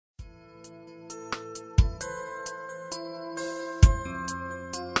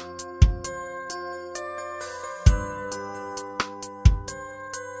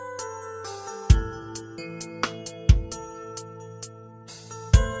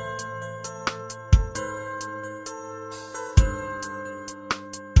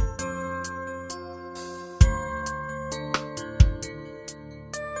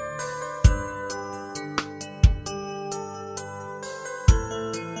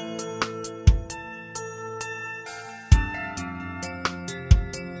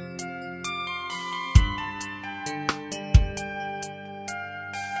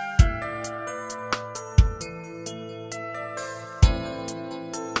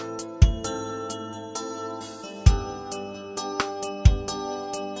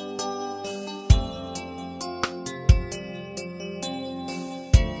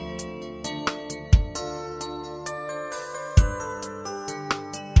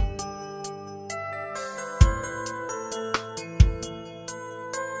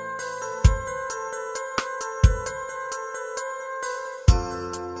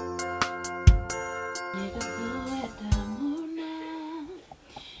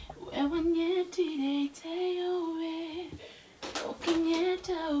Utirete yowe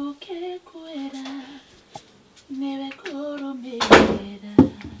Okinyeta ukekwera Newe kurumirira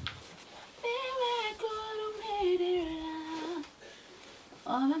Newe kurumirira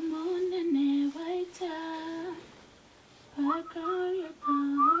Oba mona newaita Akaryoka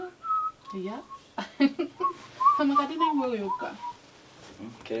Ya Sama kadina ngwe yoka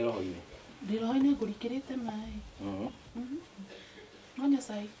Kero hoine. Dilo hoine kurikirite mai Ngonya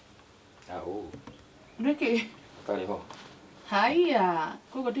sai Oh. Neke Tari ho. Haya,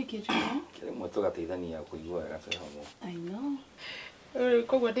 kogo diki chuno? Kere mo toka teithania kuigua wega tari ho. I know.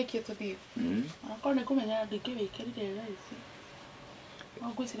 Kogo diki tuthi. Akone kumenya diki wikirire raisi.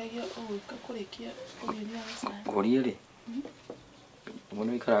 Ogwiciragia ogwika kurikia kumiria gasa. Kuria ri.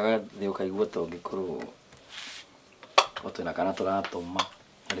 Muno ikaraga thi ukaigua to ngikorwo otuna kana turatuma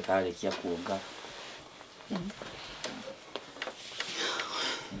ari karikia kuonga.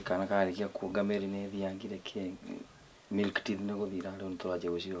 Kana karikia kuonga meri ne thiangire ke milk teeth ne guthira ri nturaje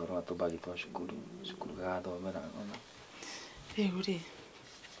gucihoro atubagi twa cukuru gathomera ona. Uri.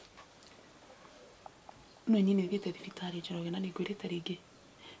 No nyine gite thibitari Njoroge na ningwirite ringi.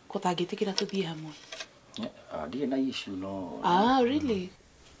 Kutangitikira tuthie hamwe. Ndiye na issue no. Really?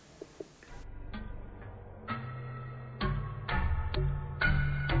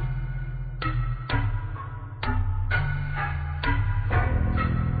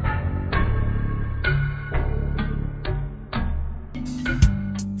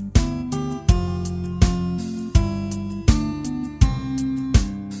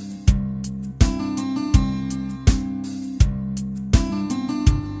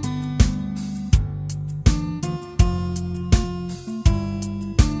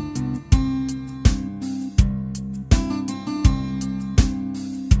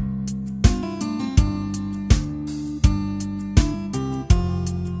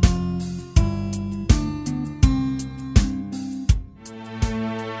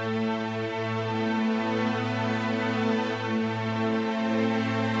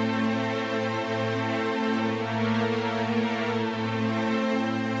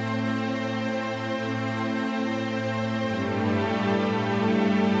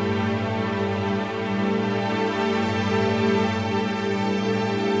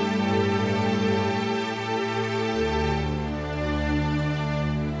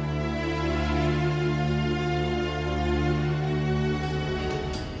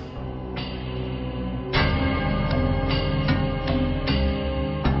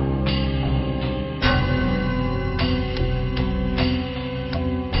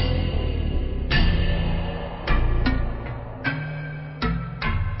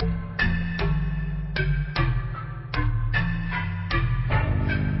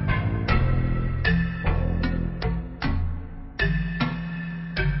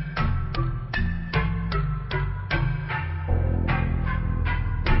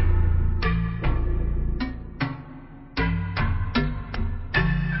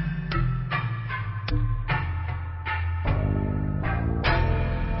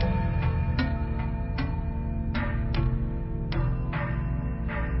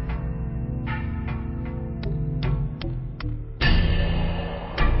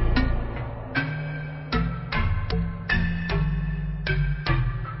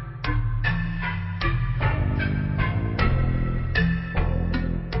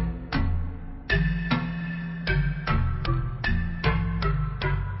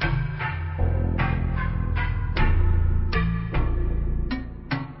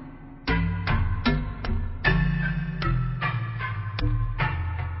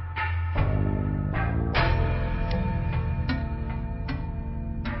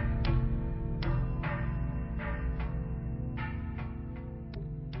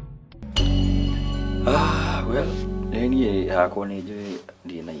 Well, any hakone je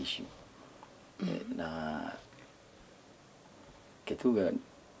ndi na issue. Na ketuga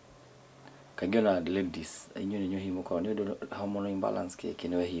kangena ladies anyone nyo himo ko ne do hormonal imbalance ke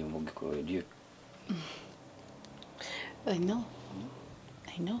kenwe himo gikoro dio. I know.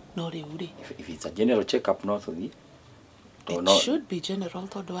 No reuri. If it's a general checkup not to the It not should be general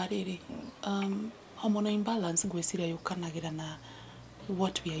to do ariri. Hormonal imbalance gwesira yukanagira na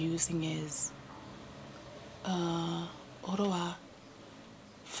what we are using is orowa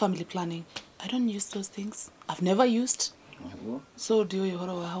family planning. I don't use those things. I've never used. So do you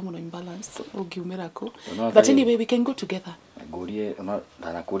orowa hormonal imbalance ogiumerako. But anyway, we can go together. Gorie ona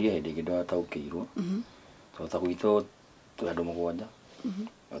na koria hede gido ataukirwo. So takuito tuando mugwanja.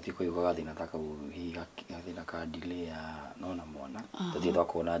 Otiko yuga thina taka hi thina ka delay ya nona mwana. Tutitwa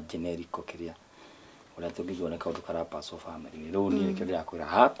kuona generic kiria. Ora tungigona kaundu kara pass of family. Ro ni kiria kwira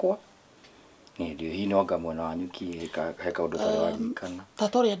hakwa. ndio hii no ngamwona wanyu ki heka undu tari warikana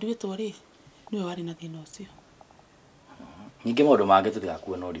tata uria nduitwo ri niwe wari na thina ucio ninge maundu mange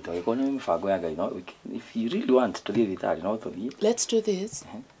tutigakuwa no rito giko ni mibango ya Ngai no if you really want to live it no tuthie let's do this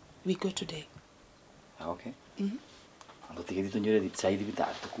we go today okay ando tigiti tunyore chai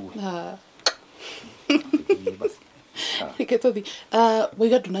thibitari tukuwe basi iketuthi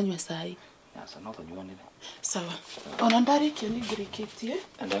wiga ndunanywa cai sasa no tunyuanire sawa ona ndarikio ni ngirikitie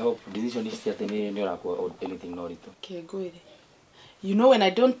and I hope decision is that ni urakwa anything no rito kegwire you know when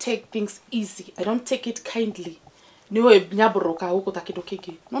I don't take things easy I don't take it kindly niwe nyaboroka huko ta kindu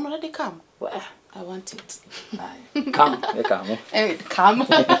kingi no ready come well, I want it come come come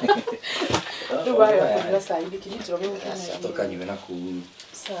nduwa ya kwa sai dikinitro wewe kana tokanywe na ku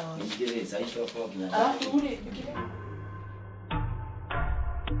sawa ngire sai kwa kina ule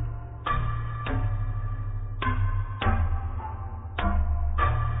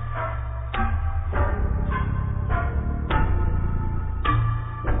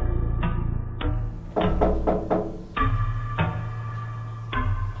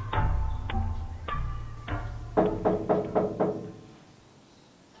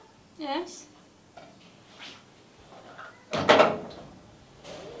Yes.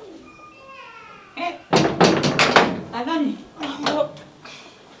 Adani.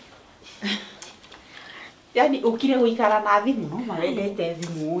 Yani ukire guikara na thimu no marendete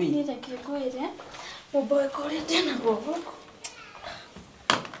thimu ui. Ni reke kwire. Muboe kore tena gogo.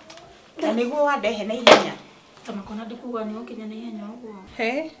 Yani go wadehe na ihenya. Kama kona ndikuga ni okinya na ihenya uguo.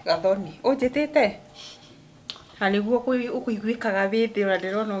 He, gathoni. Unjitite. Aliguo ukuiguikaga bithi ora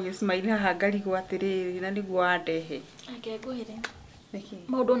ndirona ugismaili haha ngarigwo atiriri na niguo wadehe. Ake kwire. Niki.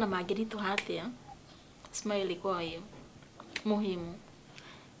 Maundu na mangiritu hatia. Smile kwa hiyo. Muhimu.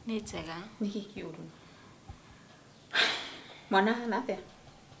 Ni njega. Niki kiuru. Mwana hana atia?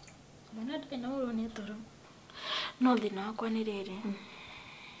 Mwana ndina uru ni toro. No thina wakwa ni riri.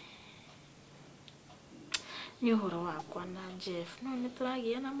 Ni uhoro wakwa na Jeff. No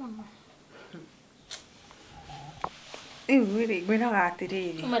nituragiana muno. Wiri gwiraga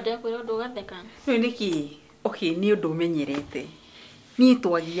atiriri. Umade kwira undu gatheka. No niki okay ni undu menyerete. Ni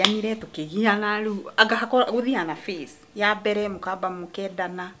twagianire tukigiana riu anga hakora guthiana face ya mbere mukamba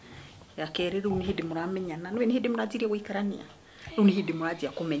mukendana ya keri riu ni hindi muramenyana no ni hindi muranjirie guikarania riu ni hindi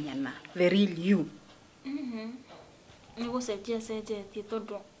muranjia kumenyana the real you ni gucenjetie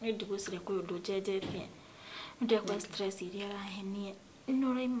tondu ni ndigwicire kwi undu njenjetie ndekwa stress iria arahenie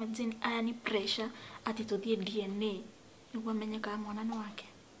no ra imagine aya ni pressure ati tuthie DNA niguo amenyeka mwana ni wake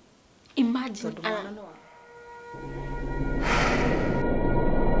imagine mwana ni wake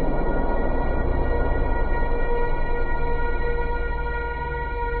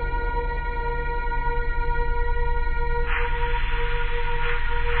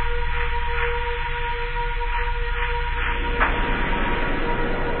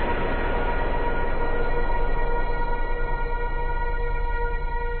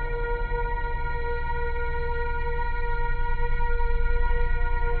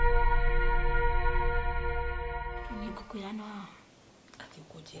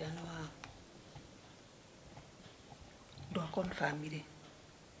family.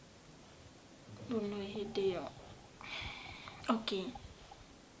 No hidio. Okay.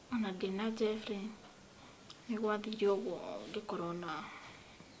 Ona dina Jeffrey. Ni gwathirio go gikorona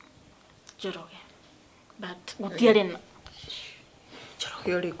Njoroge. But gutiare na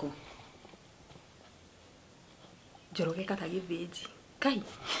Njoroge uriko. Njoroge kana githiji. Kai,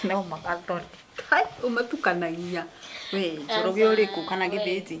 no magathoni. Kai, umatukanagia. We, Njoroge uriko kana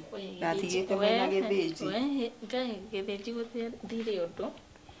githiji. Natigite wena githiji. We, ngai githiji guthire undu.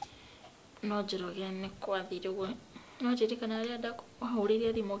 No Njoroge ni kwathirio go. No njirikana arenda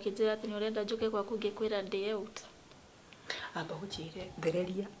ahuririe thimu kinjira ati ni urenda njuke gwaku ngikwira day out. Amba gujire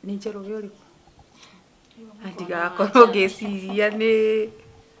thereria ni Njoroge uriko. Andiga korwo ngeciria ni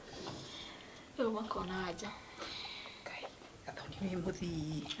yo makona aja. Kai, athoni we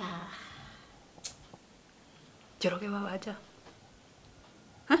muthi. Njoroge wa waja.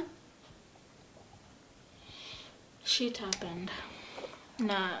 Shit happened.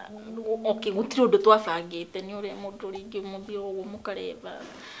 Na okay gutire undu twabangite ni uri mundu ringi muthio ugu mukareva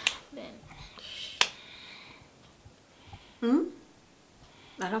then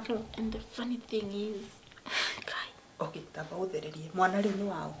Alafu and the funny thing is kai okay taba uthererie mwana riu ni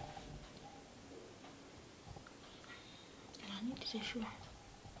wao nani ndire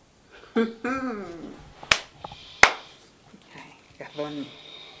Hai gathoni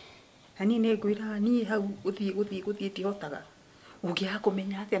hani ne ngwira ni hau guthii tihotaga ugia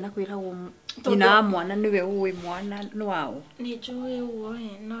kumenya atia na kwira nyina mwana niwe uwi mwana ni wao ni njui uo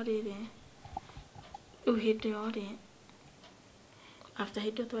no riri Uhinde ori. After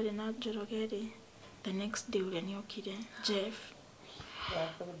hito twari na Njoroge ri, the next day uria niokire Jeff.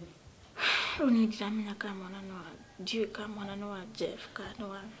 Uni ndiramenya ka mwana no ndiwe ka mwana no wa Jeff ka no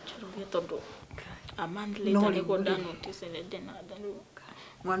wa Njoroge tondu a month later niguo nda notice ne ndena ndaru.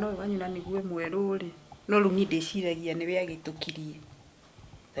 Mwana uyu wanyu na niguo mweru ri. No riu ni ndiciragia niwe agitukirie.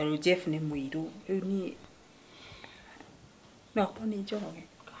 Tondu Jeff ni muiru. Riu ni no ko ni Njoroge.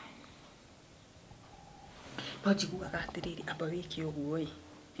 No njiguaga atiriri amba wiki uguo i.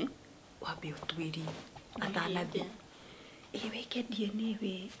 Wambe utwiri atanathi. Weke DNA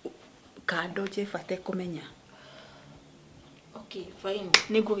we kando Jeff atekumenya. Okay, fine.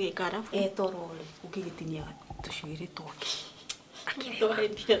 Niguo gikara fu. Torore ukigitinia tushwiri twake.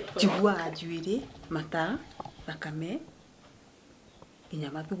 Njigua njuiri mata thakame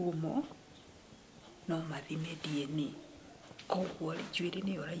nginya mathugumo no mathime DNA. Koguo njuiri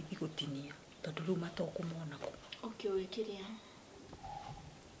ni uraithi gutinia tondu riu matokumona ku. Okay, wikiria.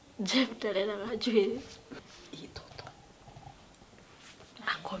 Jeff tarera njuiri. Itoto.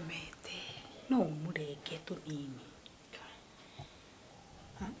 Akomete. No mureke tunini.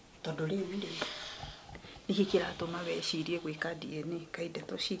 Tondu riu niki kiratuma wecirie gwika DNA kainde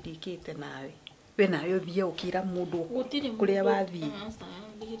to cindikite nawe. We nawe uthie ukira mundu kuria wathii.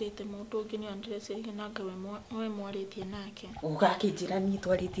 Ndigirite mundu ngi ni andresi nanga we mwaritie nake. Ugakinjira ni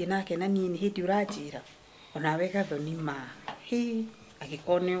twaritie nake na nini hindi uranjira. Ona we gathoni ma. Hi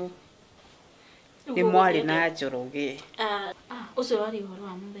agikone ni mwari na Njoroge. Ucio wari uhoro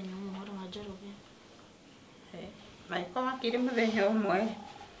wa muthenya uhoro wa Njoroge. Maiko makiri muthenya umwe.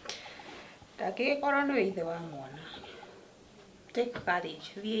 Ndagikora ni ithe wa mwana. Take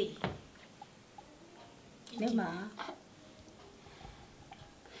courage, we. Nema.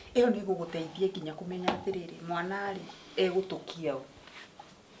 Iyo ni guguteithia nginya kumenya atiriri mwana ari egutukia.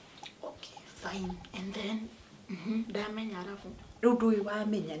 Okay, fine. And then ndamenya arafu. Riu ndui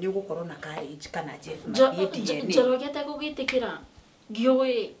wamenya ni ugukorwo na courage kana Jeff mathie DNA. Njoroge atagugitikira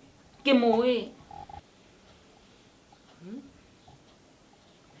ngiui ngimui.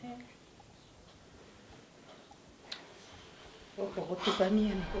 Oko gutubania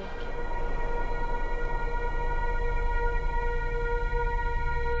ni goke.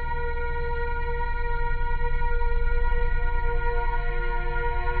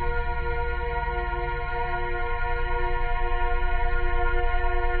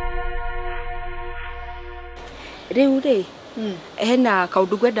 Riu ri hena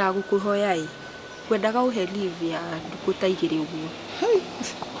kaundu ngwendaga gukuhoya i ngwendaga uhe leave ya nduku ta igiri uguo.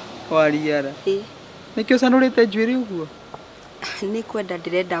 Wariara nikio sanurite njuiri uguo Ni kwenda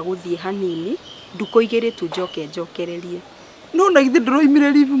ndirenda guthie hanini nduku igiri tu njokererie. No na ithi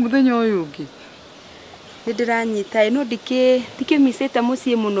ndiroimire leave muthenya uyu ungi. Ni ndiranyita no ndikimisite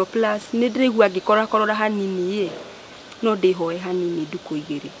mucii muno plus ni ndirigua ngikora hanini i no ndihoe hanini nduku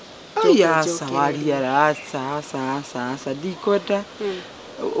igiri. Aya sawariara asa ndikwenda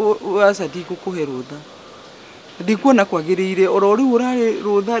asa ndigukuhe rutha ndikuona kwagiriire oro riu urari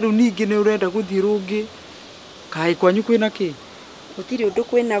rutha riu ningi ni urenda guthie rungi kai kwanyu kwina ki gutiri undu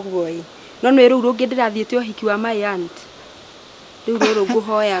kwina guo i no no riu rungi ndirathiete uhiki wa my aunt riu ruru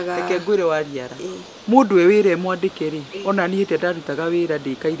nguhoyaga reke ngwire wariara mundu e wire mwandike ri ona ni hite ndarutaga wira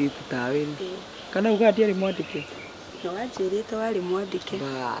ndikairitu tawe ri kana uga ndiari mwandike no wanjirite wari mwandike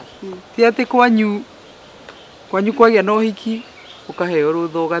ti ati kwanyu kwagia no hiki ukaheo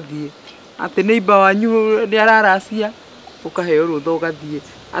rutha ugathie ati neighbor wanyu ni araracia ukaheo rutha ugathie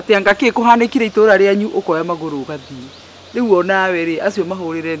ati anga ki kuhanikire itura rianyu ukoya maguru ugathie riu onawe ri acio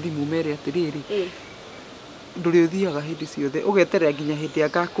mahurire thimu mere atiriri nduri uthiaga hindi ciothe ugeterera nginya hindi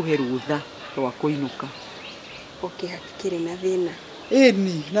anga kuhe rutha rwa kuinuka hakikire na thina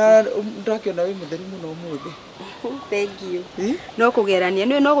ni na ndakiona wi mutheri muno umuthi. Thank you. No kugerania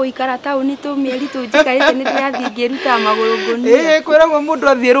ni no guikara tauni tu mieri tu njikarite ni ndirathie ngiruta maguru nguni. Kwiragwo mundu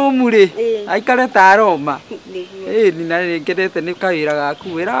athie rumu ri aikare ta aroma. Ni na ngenete ni kawira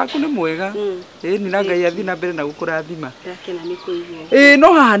gaku wira waku ni mwega. Ni na Ngai athi na mbere na gukurathima. Ndakena ni kuigua.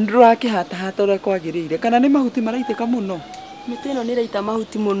 No haha ndurakihata hata ura kwagiriire kana ni mahuti maraitika muno. Miti no niraita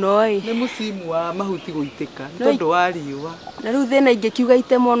mahuti muno i. Ni musimu wa mahuti guitika tondu wa riua. Na riu thina ingikiuga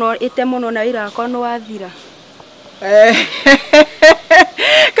ite muno na wira wakwa no wathira.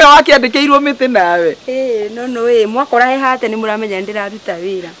 Ka wakiandikirwo miti nawe no mwakora he hate ni muramenya ndiraruta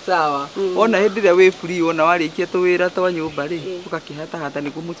wira sawa ona hindi ria wi free ona warikia tu wira twa nyumba ri ukakihata hata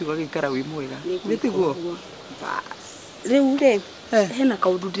niguo muti ugagikara wi mwega nitiguo riu ri hena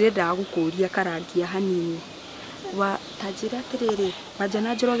kaundu ndirenda gukuria karangia hanini wa tajira atiriri Wanja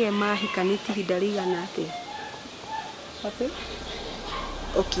na Njoroge mahikanĩtie ihinda rĩigana atĩa? Ati?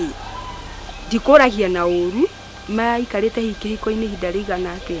 Okay. ndikũragia na ũru maikarĩte kĩhiko-inĩ ihinda rĩigana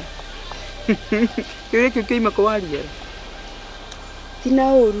atĩa. Kĩũria kĩu kĩoima kũwaria. Ti na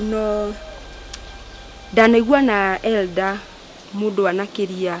ũru no ndanaigua na elder mũndũ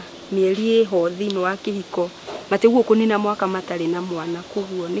anakĩria mĩeri ĩho thĩinĩ wa kĩhiko matiguo kũnina mwaka matarĩ na mwana,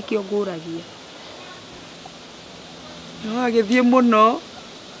 koguo nĩkĩo ngũragia. No agĩthiĩ mũno,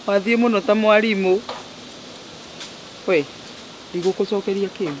 wathiĩ mũno ta mwarimũ. We, ndigũkũcokeria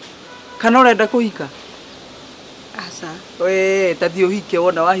kĩu. Kana ũrenda kũhika? Aca. We, tathi ũhike,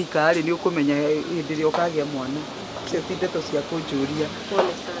 wona wahika rĩ nĩ ũkũmenya hĩndĩ ĩrĩa ũkagĩa mwana. Icio ti ndeto cia kũnjũria.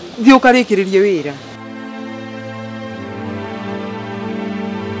 Thiĩ ũkarĩkĩrĩrie wĩra.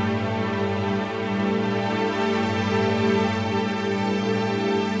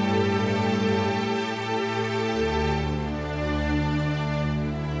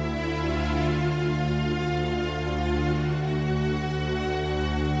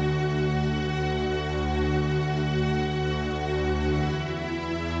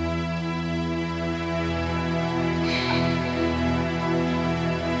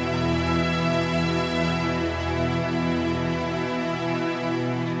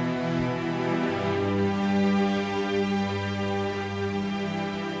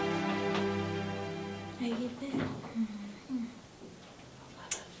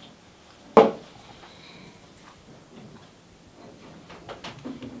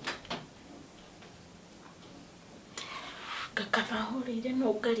 Kakavahũrĩire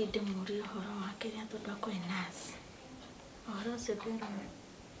no ngari ndĩmũrie ũhoro wa kĩrĩa tondũ kwĩ nurse. Ũhoro ũcio ndĩrona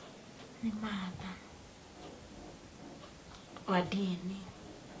nĩ Martha wa DNA.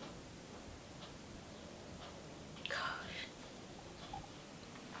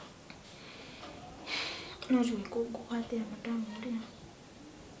 No njũĩ kũngũgwatia mũndamũria.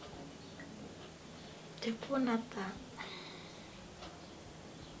 Ndĩkuona ta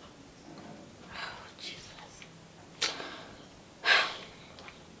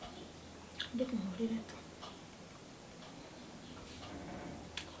ndĩmũrĩre tu.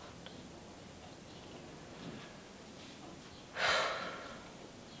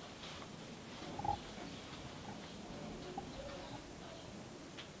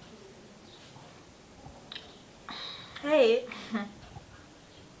 Hey.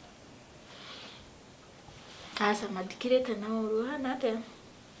 Asa madikirete na ũru hana atĩa?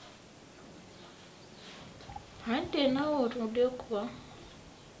 Hande na ũru ndĩkuo.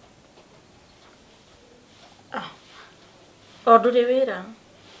 O ndũrĩ wĩra?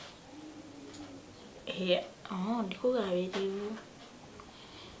 Ndikuga wĩra ũyũ.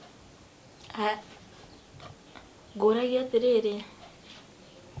 Ngũragia atĩrĩrĩ.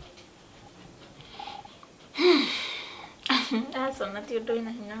 Asona ti ũndũ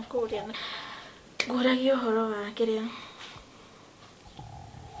wĩna hinya kũũria. Ngũragia ũhoro wa kĩrĩa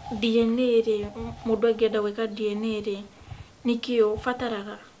DNA rĩ, mũndũ angĩenda gwĩka DNA rĩ, nĩkĩ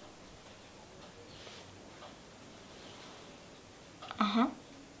ũbataraga?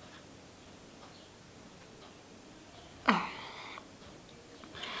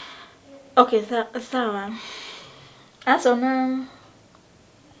 Okay, sawa. Asona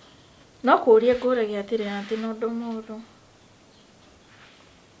no kũũria ngũragia atĩrĩ atĩ no ũndũ mũũru.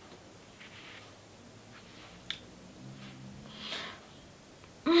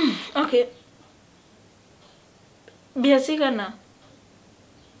 Okay. Mbia cigana?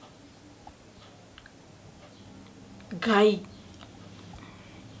 Ngai.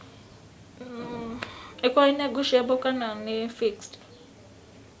 Ĩkoine ngũciambo kana nĩ fixed?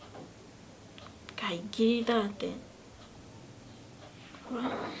 Ngai ngiri 30.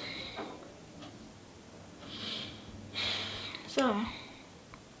 Sawa.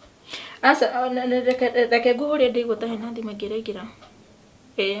 Asa, reke ngũhũrie ndĩgũtahe na thimũ ĩngĩraingĩra.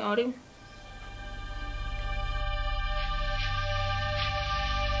 O rĩu.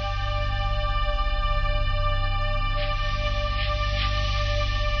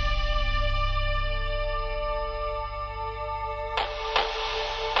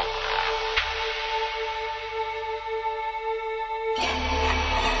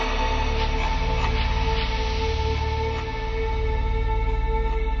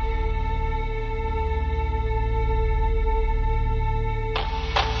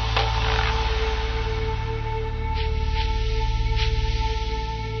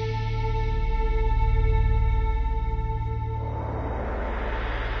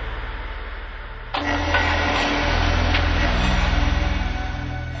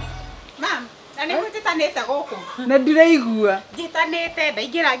 Ani gutitanite guku. Na ndiraigua. Njitanite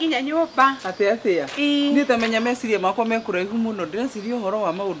ndaingira nginya nyumba. Atia. Ni tamenya meciria makwa mekuraihu muno ndireciria uhoro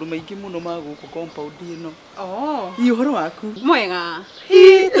wa maundu maingi muno ma guku compound ino. Ii uhoro waku. Mwega.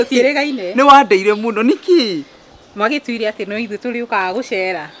 Tutirigaine. Ni wandeire muno niki? Mwagituire ati no ithu turiukaga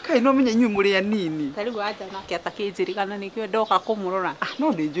gucera. Kai no menya inyu muri anini. Tariu aja nake atakinjirigana nikio ndoka kumurora.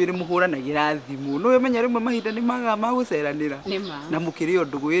 No ndinjwire muhuranagira thimu. No menya rimwe mahinda ni maga ma guceranira. Nima. Na mukiri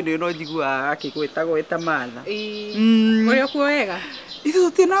undugu ino no njigua akigwetagwo eta matha. Muri okuo wega.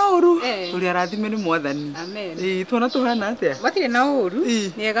 Ithu tutina uru. Turi arathime ni mwathani. Amen. Tuona tuhana atia? Matire na uru.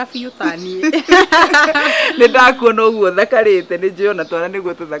 Ni ega biu tani. Ni ndakuona uguo thakarite ni njiona twana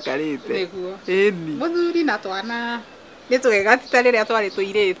niguo tuthakarite. Niguo. Eni. Muthuri na twana ni twega titariria twari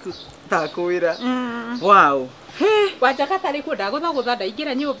tuiretu. Takwira. Wow. Wanja katari ku ndagutha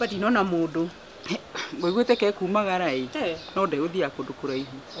ndaingira nyumba ndinona mundu. Ngwiguite ke kumagara ii. No ndiguthia kundu kuraihu.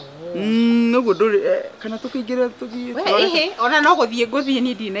 Nuguo nduri kana tukiingira tuthie. We ona no guthie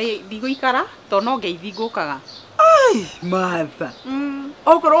ni ndigũikara to no ngeithi ngukaga. Ai, Martha.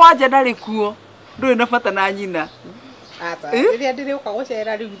 Okorwo wanja ndari kuo nduri na bata na nyina. Ata riria ndiriuka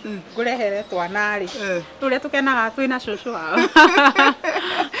gucera riu ngurehere twana ri. Turia tukenaga twina cucu wao.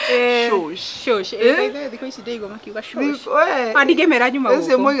 Shush. Thikũ ici ndĩigua makiuga shush. Andingemera nyuma gũkũ.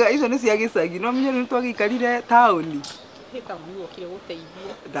 Icio moiga icio nĩ cia gĩcagi. No menye nĩ twagikarire taũni. Hĩta muo kire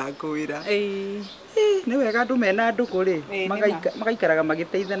gũteithia. Ndakwĩra. Nĩ wega andũ mena ndũgũ rĩ magaikaraga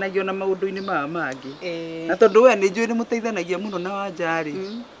magĩteithanagio na maũndũ-inĩ maya mangĩ. Na tondũ we nĩ njũĩ nĩ mũteithanagia mũno na Wanja rĩ.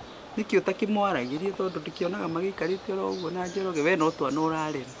 Nĩkĩ ũtakĩmwaragĩria tondũ ndikĩonaga magĩikarĩte oro ũguo na Njoroge we no twana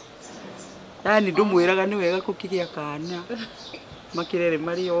ũrarera. Yani ndũmwĩraga nĩ wega gũkĩgĩa kana. Makirere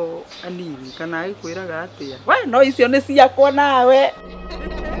marĩ o anini kana agĩkwĩraga atĩa. We no icio nĩ ciakwa nawe.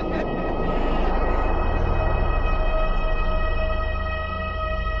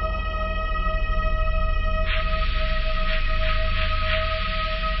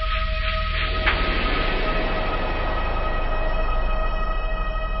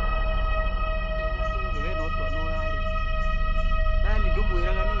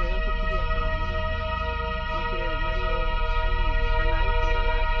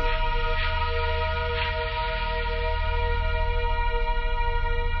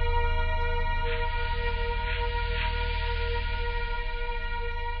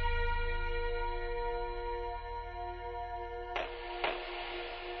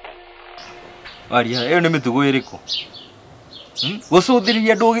 Aria, ĩyo nĩ mĩtugo ĩrĩkũ?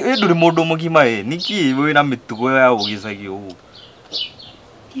 Gũcũthĩrĩria ndũrĩ mũndũ mũgima niki wĩna mĩtugo ya ũgĩcagi ũguo?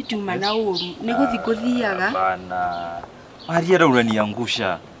 Nduma na ũru, nĩ gũthi ngũthiaga. Bana. Aria raurania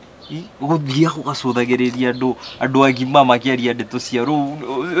ngusha. Gũthiaga ũgacũthagĩrĩria andũ agima makĩaria ndeto cia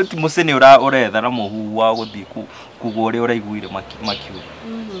rĩu ti mũcene ũretha na mũhuhu wa gũthiĩ kuga ũrĩa ũraiguire makiuga.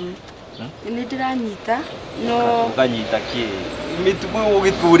 Nĩ ndĩranyita no ukanyita kĩ mĩtugo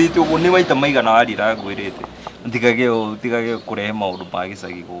ũgĩtũrĩte ũguo nĩ maita maigana warira ngwĩrĩte ndigage kũrehe maũndũ ma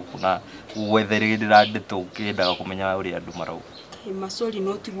gĩcagi gũkũ na gwetherera ndeto ũkĩendaga kũmenya ũrĩa andũ marauga. Macori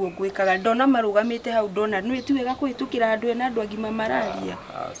no tiguo ngwĩkaga ndona marũgamĩte hau ndona nĩ ti wega kũhĩtũkĩra andũ ena andũ agima mararia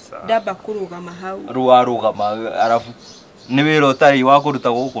ndamba kũrũgama hau rũarũgama arabu nĩ wĩra ũtarĩ wa kũruta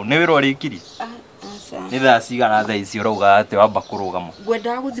gũkũ nĩ wĩra ũrĩkiri nĩ thaa cigana thaa ici ũrauga atĩ wamba kũrũgama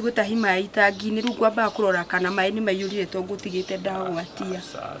ngwendaga gũthiĩ gũtahi maĩ itangi-inĩ rĩu ngwambaga kũrora kana maĩ nĩ maiyũrire to ngũtigĩte ndagwatia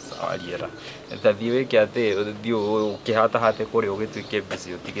sawa riera tathiĩ wĩke atĩ ũthiĩ ũkĩhatahate kũrĩa ũgĩtuĩke mbici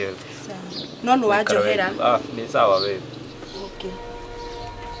ũtige no nĩ wanjohera nĩ sawa we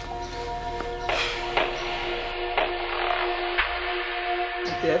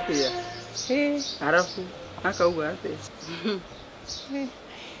arabu akauga atĩ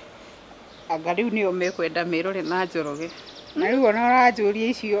anga riu nĩo mekwenda mĩrore na Njoroge na rĩu ona ũranjũria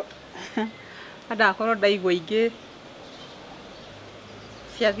icio andakorwo ndaigua ingĩ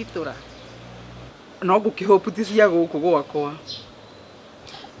cia thitũra no ngũkĩhopu ti cia gũkũ gwakwa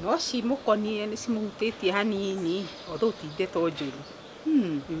no cimũkonie nĩ cimũhutĩtie hanini although ti ndeto njũru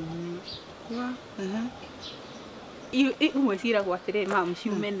imwe ciragwo atĩrĩrĩ mamu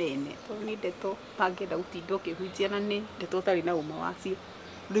ciume nene tondũ nĩ ndeto tangĩenda gũtinda ũkĩhunjia na nĩ ndeto ũtarĩ na ũma wacio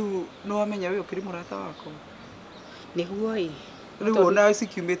rĩu no wamenya we ũkĩrĩ mũrata wakwa nĩguo ĩ rĩu ona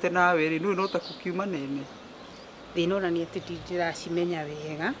cikiumĩte nawe rĩ nĩwe no ta kũkiuma nene thĩna ũna nĩ atĩ ndĩracimenya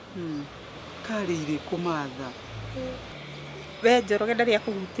wega karĩ irĩkũ Martha we Njoroge ndarĩ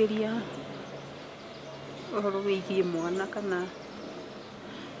akũhutĩria ũhoro wĩgiĩ mwana kana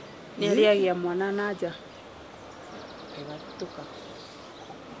nĩ arĩagia mwana na nja egatuka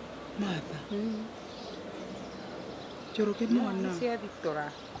Martha Njoroge mwana cia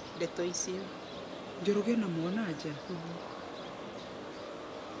thitũra ndeto icio Njoroge na mwana nja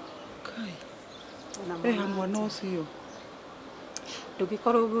kai Mwana ũcio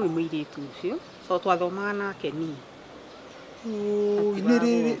ndũngĩkorwo wĩ mũirĩtu ũcio so twathomaga nake ni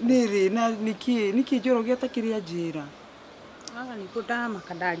nĩrĩ na nĩkĩ Njoroge atakĩrĩ anjĩra nĩguo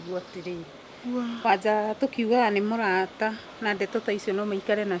ndamaka ndarigwo atĩrĩrĩ wanja tũkiugaga nĩ mũrata na ndeto ta icio no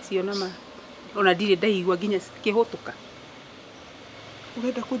maikare nacio ona ndirĩ ndaigua nginya cikĩhũtũka.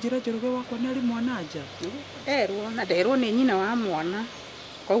 Urenda kũnjĩra Njoroge wakwa nĩ arĩ mwana nja? Nderwo nĩ nyina wa mwana,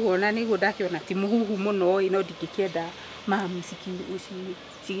 koguo na nĩguo ndakĩona ti mũhuhu mũno no ndingĩkĩenda mami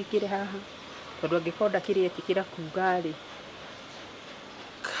cigĩkĩre haha tondũ angĩkorwo ndakĩrĩ etĩkĩra kuga-rĩ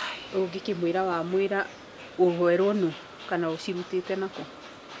ũngĩkĩmwĩra wamwĩra ũhwerwo nũ kana ũcirutĩte nako.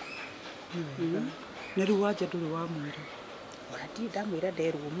 Na rĩu wanja ndũrĩ wamwĩra? Ona ndirĩ ndamwĩra,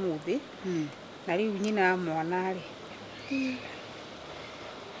 nderwo ũmũthĩ na rĩu nyina wa mwana-rĩ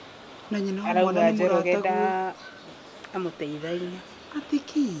na nyina wa mwana nĩ mũrataguo amũteithagia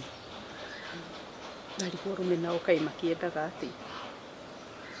atiki ndarigwo rũmena ũkaĩ makĩendaga atĩ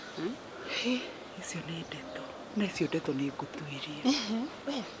icio nĩ ndeto na icio ndeto nĩ ngũtuĩria.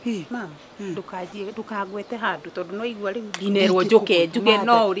 Mama ndũkangwete handũ tondũ no igua rĩu ndinerwo njuge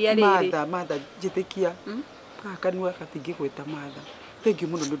no ũrĩa rĩrĩ. Matha njĩtĩkia gaka kanua gatingĩgwĩta Matha. Thengiũ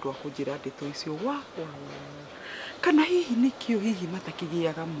mũno nĩ ũndũ wa kũnjĩra ndeto icio. Kana hihi nĩkĩo hihi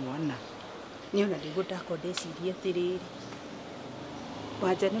matakĩgĩaga mwana? Niĩ ona nĩguo ndakorwo ndeciria atĩrĩrĩ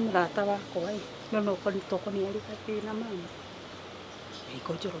wanja nĩ mũrata wakwa no tokoniarĩ gathĩna mama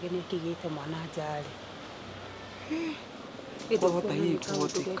iko Njoroge nĩ akĩgĩte mwana nja-rĩ kwahota hihi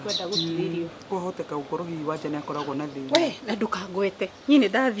kwahoteka gũkorwo hihi wanja nĩ akoragwo na thĩna. Na ndũkangwete niĩ nĩ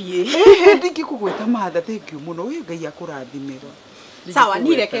ndathiĩ. Ndingĩkũgweta Matha, thengiũ mũno. Ngai akũrathimĩrwo. Sawa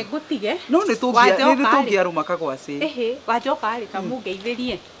ni reke ngutige. No nĩ tũngĩarũma kagwacĩ. Wanjoka-rĩ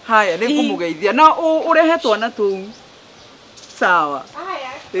kamũngeithĩrie. Haya nĩ ngũmũgeithia na ũrehe twana tũu. Sawa.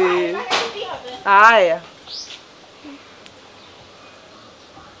 Haya.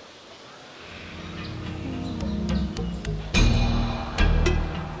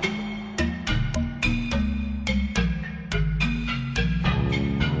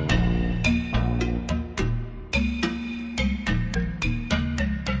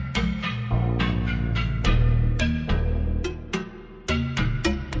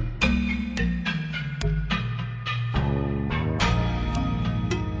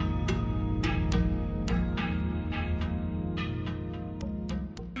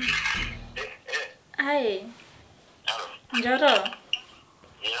 Hai. Njoro.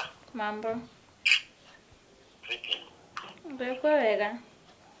 Mambo. Ndekwa wega.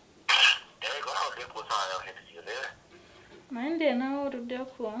 Maende na urudi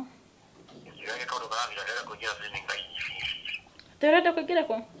kwa. Tereda kugira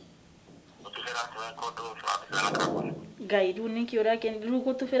kwa. Gairu nikiura ke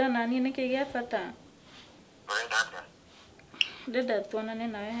rugo tufera nani nikigea fata. Ndenda tuonane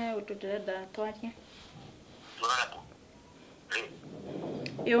nawe he undu ndirenda twarie.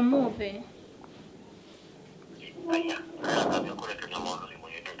 Yo move.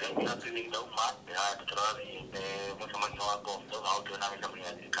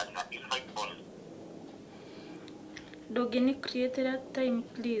 Dogini create a time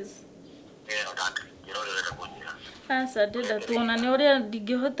please. Asa ndenda tuonane uria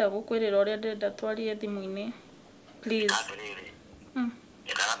ndingihota gukwirira uria ndenda twarie thimu-ini. Please.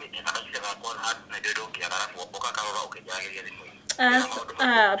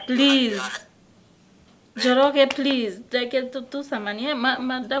 Please. Njoroge please. Like tu samani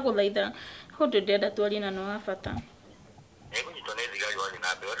ndaguthaitha. Hundu ndenda twarie na no afata.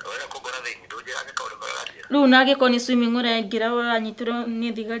 Riu nagĩkorwo nĩ swimming ũraingĩra ũranyitirwo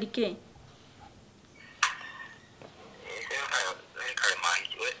nĩ thigari kĩ?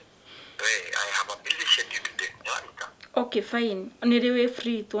 Okay fine. Nĩ rĩ wĩ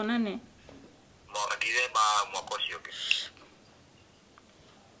free tuonane?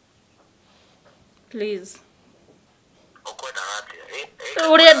 Please.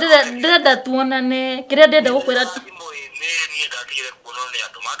 Uria ndenda tuonane. Kĩrĩa ndenda gũkwĩra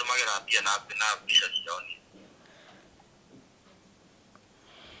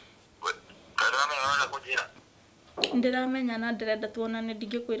ndiramenya na ndĩrenda tuonane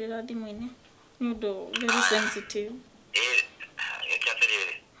ndingĩkwĩrĩra thimũ-inĩ nĩ ũndũ very sensitive.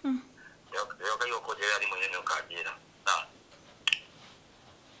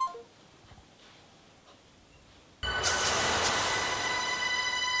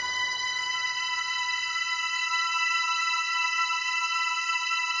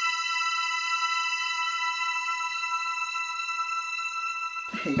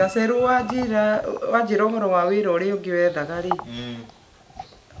 Gaceru wanjira ũhoro wa wĩra ũrĩa ũngĩ wethaga rĩ.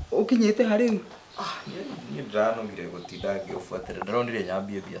 Ũkinyĩte harĩ Niĩ ndiranogire gũtinda ngĩũbuatĩrĩra, ndĩronire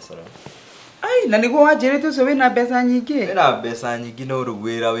nyambie biacara. Ai, na nĩguo wanjĩrĩte ũcio wĩna mbeca nyingĩ? Wĩna mbeca nyingĩ no rĩu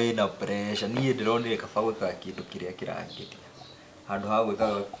wĩra wĩna pressure. Niĩ ndĩronire kaba gwĩkaga kĩndũ kĩrĩa kĩrangenia. Handũ ha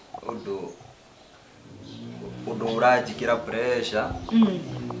gwĩkaga ũndũ ũranjĩkĩra pressure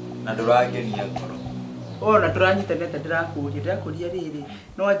na ndũrangenia ngoro. Na tũranyitanĩte ndĩrakũria rĩrĩ.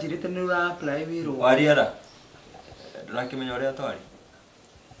 No wanjĩrĩte nĩ ũra apply wĩra ũyũ. Wariara? Ndũrakĩmenya ũrĩa twarĩ?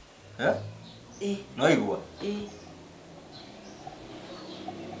 No igua?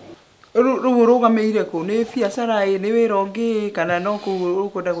 Rĩu ũrũgamĩire kũ? Nĩ biacara ĩ, nĩ wĩra ũngĩ kana no kũu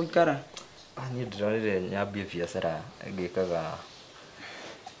ũkwenda gũikara? Niĩ ndĩronire nyambie biacara ngĩkaga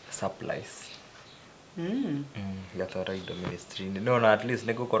supplies. Ngatwara indo ministry-inĩ. Nĩona at least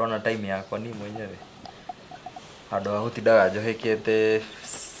nĩngũkorwo na time yakwa niĩ mwenyewe. Handũ ha gũtindaga njohekete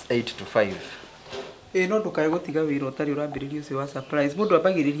 8 to 5. No ndũkae gũtiga wĩra ũtarĩ ũrambĩrĩria ũcio wa supplies. Mũndũ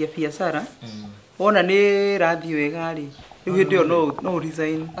ambagĩrĩria biacara, wona nĩ rathiĩ wega rĩ, rĩu hĩndĩ ĩyo no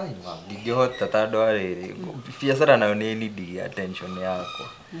resign. Ndingĩhota tondũ rĩrĩ biacara nayo nĩ need attention yakwa.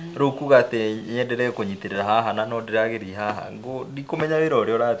 Rĩu kuga atĩ nyenderee kũnyitĩrĩra haha na no ndĩrageria haha, ndikũmenya wĩra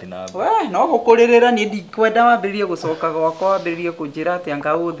ũrĩa ũrathiĩ na mbere. No gũkũrĩrĩra niĩ ndikwenda wambĩrĩrie gũcoka gwakwa wambĩrĩrie kũnjĩra atĩ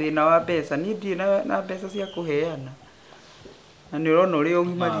anga thĩna wa mbeca. Niĩ ndirĩ na mbeca cia kũheana. Na nĩ ũrona ũrĩa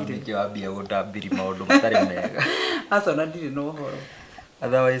ũgimarire. Ningĩ wambia gũndambĩri maũndũ matarĩ mega. Aca na ndirĩ na ũhoro.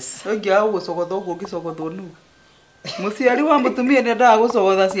 Otherwise ũngĩaga gũcogotha ũguo ũngĩcogotho nũ? Mũciari wa mũtumia nĩendaga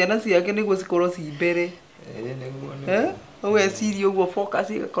gũcogotha ciana ciake nĩguo cikorwo ci mbere. Ũgeciria ũguo focus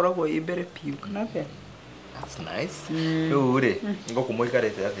ĩgakoragwo ĩ mbere piũ kana atĩa? That's nice. Rĩu rĩ, ngũkũ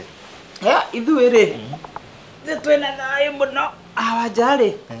mũikarĩte atĩa? Ithuĩ rĩ, twĩna thayũ mũno. Awanja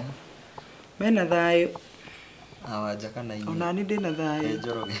rĩ, mena thayũ. Awanja kana inyuĩ? Ona niĩ ndĩna thayũ.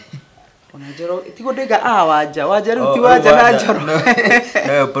 Njoroge. Ona Njoroge, tigo ndĩga wanja rĩu ti wanja na Njoroge.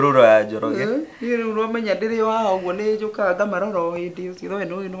 Pũrũro ya Njoroge. Niĩ rĩu nomenya ndĩrĩ wa ũguo nĩ njũkaga ngamarora o hĩndĩ ũcio. Thowe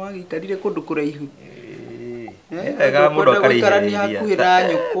nĩ wagĩikarire kũndũ kũraihu. Ega mũndũ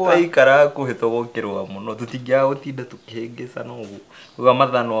akarĩhĩrĩria. Twaikara hakuhĩ tũgũkĩrũa mũno, tũtingĩaga gũtinda tũkĩhĩngĩca no ũguo. Uga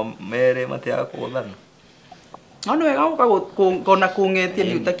mathanwa merĩ matiaga kũgũthana. No nĩ wega gũka ona kũng'etia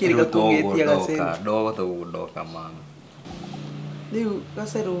nĩ ũtakĩrĩga kũng'etia Gacerũ. Ndogo tũgũndoka mama. Rĩu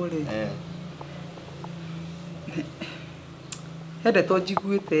Gacerũ rĩ, he ndeto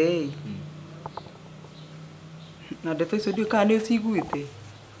njiguĩte na ndeto icio ndiũĩ kana nĩ ũciguĩte.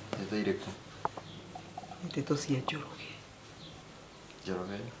 Ndeto irĩkũ? Ndeto cia Njoroge.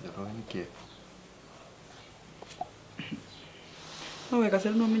 Njoroge nĩ kĩĩ? No we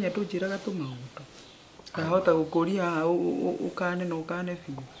Gacerũ no menya ndũnjĩraga tũmaũndũ. Kahota gũkũria haha ũkane na ũkane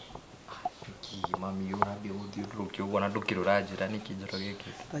biũ. Mami ũrambia gũthiũrũrũkia ũguo na ndũkĩrĩ ũranjĩra nĩkĩ Njoroge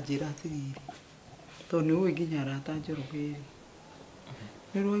gĩkĩte? Ta njĩra atĩrĩrĩ, tondũ nĩ ũĩ nginya arata Njoroge rĩ.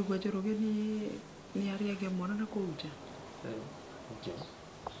 Nĩ ũraigua Njoroge nĩ arĩagia mwana na kũu nja.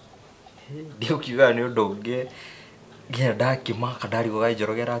 Ndiũkiugaga nĩ ũndũ ũngĩ nginya ndakĩmaka ndarigũga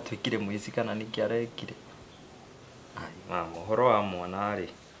Njoroge aratuĩkire mũici kana nĩkĩ arekire. Mama ũhoro wa mwana rĩ,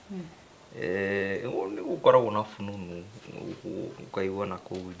 nĩ gũkoragwo na fununu ũkaigua na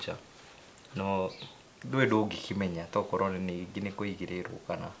kũu nja. No ndũĩ ndũngĩkĩmenya tokorwo ningĩ nĩ kũigĩrĩrwo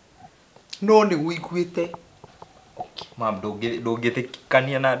kana no nĩ wĩiguĩte. Mam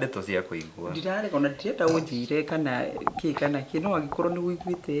ndũngĩtĩkania na ndeto cia kũigua. Ndirarega ona ndirenda ũnjĩre kana kĩ no angĩkorwo nĩ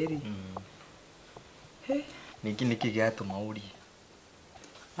wĩiguĩte rĩ. Ningĩ nĩkĩ gĩatũma ũrie?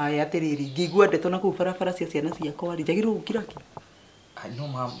 Aya atĩrĩrĩ, ngĩigua ndeto na kũu barabara cia ciana ciakwa rĩ, njagĩrĩirwo gũkira kĩ? No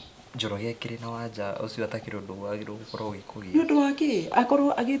mam, Njoroge akĩrĩ na wanja ũcio atakĩrĩ ũndũ wagĩrĩirwo gũkorwo gĩkũgia. Nĩ ũndũ wa kĩ?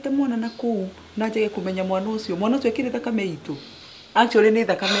 Akorwo agĩte mwana na kũu na njage kũmenya mwana ũcio akĩrĩ thakame itũ. Actually nĩ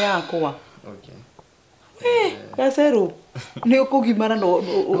thakame yakwa. Gacerũ, nĩ ũkũgimara na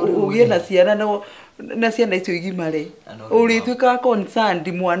ũgĩe na ciana na ciana icio igimare. Ũrĩtuĩkaga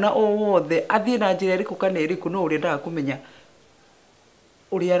concerned mwana o wothe athiĩ na njĩra ĩrĩkũ kana ĩrĩkũ no ũrĩendaga kũmenya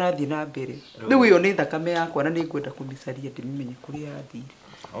ũrĩa arathiĩ na mbere. Rĩu ĩyo nĩ thakame yakwa na nĩ ngwenda kũmĩcaria ndĩmĩmenye kũrĩa athire.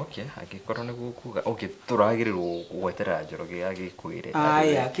 Angĩkorwo nĩguo kuga tũragĩrĩrwo gweterera Njoroge agĩkwĩre.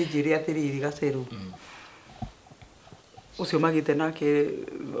 Aya akĩnjĩre atĩrĩrĩ Gacerũ, ũcio magĩte nake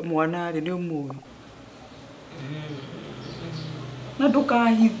mwana rĩ nĩ ũmũĩ. Na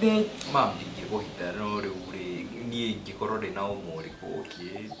ndũkahithe. Mam ndingĩkũhitha no rĩu rĩ niĩ ingĩkorwo ndĩ na ũmwe ũrĩkũ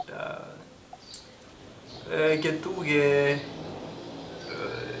ũkĩnda gĩtuge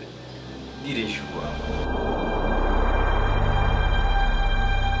ndirĩ sure.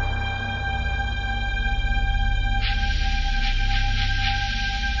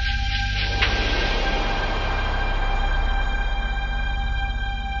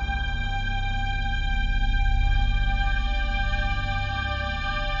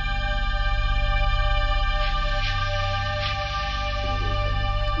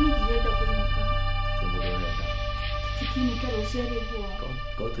 bikini kero ciari guo.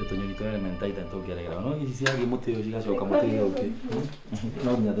 Ko tunyoni twa elementaita ntugeregera no ici ciagi muti ucio cigacoka muti ucio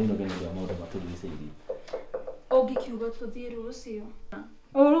no nginya thĩinĩ kĩnĩ maũndũ matũrigicĩirie Ũngĩkiuga tũthiĩ rũciũ.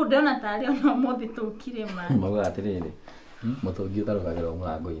 Ũru ndona tarĩ ona mũthĩ tũkire ma. Mauga atĩrĩrĩ mũtũngi ũtarũkagĩra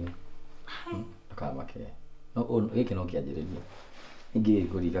mũrango-inĩ ndakamake no gĩkĩ no kĩanjĩrĩria ingĩ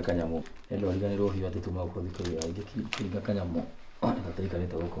kũringa kanyamũ endo riganĩrwo hiũ atĩ tuma gũkũthi kũrĩa ingĩ kũringa kanyamũ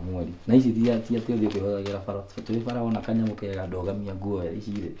gataikarĩte gũkũ mweri na ici ti atĩ ũthiĩ ũkĩhũthagĩra bara tũrĩ bara wona kanyamũ kega ndogamia nguo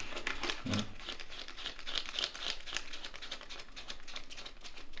ici rĩ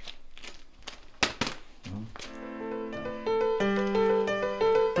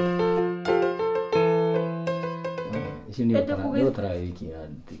ici nĩ ũtara wiki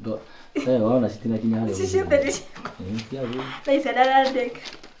waona citina kinya harĩa Ici ciothe nĩ ciakwa. Na icenera ndĩka.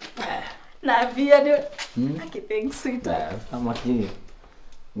 Na mbia nĩ akĩthink sweeter. Amaki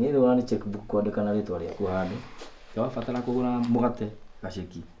niĩ rĩu nĩ checkbook kwandĩka na rĩtwa rĩaku handũ wabatara kũgũra mũgate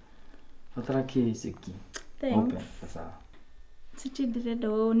gaceki batara kĩceki Thanks. Siti ndĩrenda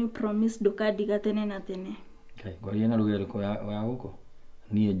wewe ni promise ndũkandiga tene na tene. Ngwaria na rũgĩo rũkũ ya gũkũ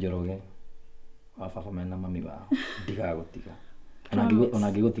niĩ Njoroge wa baba mena mami wao ndigagũtiga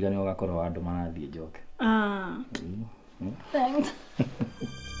ona ngĩgũtiga nĩ ũgakorwo andũ marathiĩ njoke. Thanks.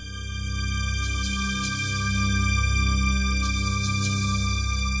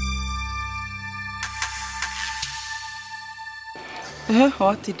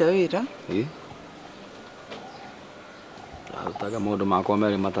 Watinda wĩra arutaga maũndũ makwa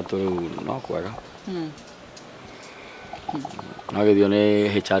merĩ matatũ rĩu no kwega nagĩthio nĩ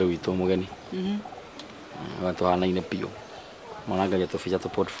HR witũ mũgeni tũhanaine biũ mwanangaria tũbica tũ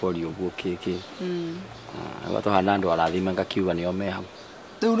portfolio guo kĩkĩ tũhana andũ arathime ngakiuga nĩo me hau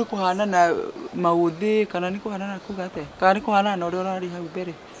rĩu nĩ kũhana na maũthĩ kana nĩ kũhana na kuga atĩa kana nĩ kũhana na ũrĩa ũrarĩ hau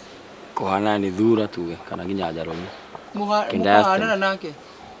mbere kũhana nĩ thura tuge kana nginya njarũmi mũkahana nake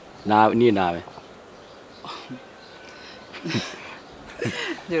na niĩ nawe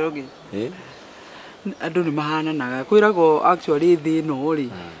Njoroge andũ nĩ mahananaga kwĩragwo actually thĩ ĩno rĩ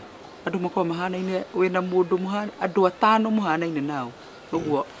andũ makoragwo mahanaine wĩna mũndũ andũ atano mũhanaine nao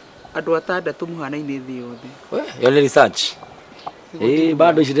ũguo andũ atandatũ mũhanaine thĩ yothe yo nĩ research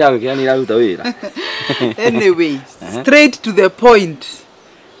bado ici ndĩragwĩkĩra nĩ iraruta wĩra anyway straight to the point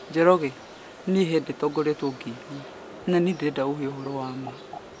Njoroge niĩ hĩndĩ tongoretwo ngĩigua na niĩ ndĩrenda ũhe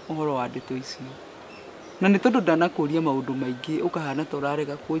ũhoro wa ndeto icio na nĩ tondũ ndanakũria maũndũ maingĩ ũkahana ta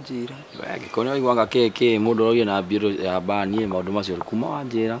ũrarega kũnjĩra angĩkorwo nĩ waiguanga kĩ mũndũ ũroria na mbirũ ya bani maũndũ macio kuma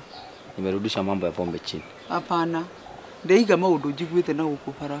wanjĩra nimerudisha mambo ya pombe chini hapana ndeiga maũndũ njiguĩte na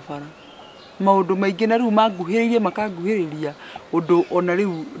gũkũ barabara maũndũ maingĩ na rĩu manguhĩrĩirie makanguhĩrĩria ũndũ ona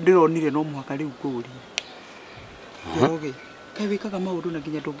rĩu ndĩronire no mũhaka rĩu kũũria Njoroge kaĩ wĩkaga maũndũ na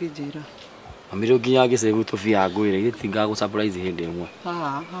nginya ndũngĩnjĩra amirũ nginya ngĩcĩbu tũbia ngwĩre gĩtinga gũ surprise hĩndĩ ĩmwe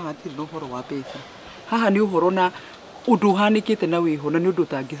haha ti no ũhoro wa mbeca haha nĩ ũhoro na ũndũ ũhanĩkĩte na wĩho na nĩ ũndũ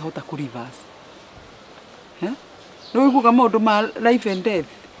ũtangĩhota kũ reverse nĩ ũiguaga maũndũ ma life and death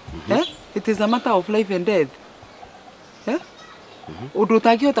it is a matter of life and death ũndũ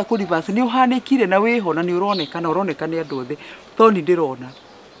ũtangĩhota kũ reverse nĩ ũhanĩkire na wĩho na nĩ ũroneka nĩ andũ othe to nĩ ndĩrona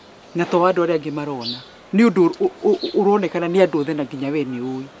na to andũ arĩa angĩ marona nĩ ũndũ ũronekana nĩ andũ othe na nginya we nĩ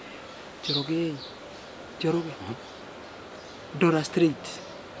ũĩ Njoroge ndora straight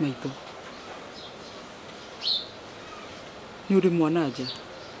maitho nĩ ũrĩ mwana nja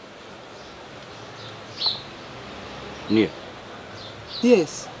niĩ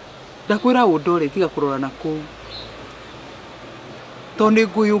yes ndakwĩra ũndore tiga kũrora na kũu to nĩ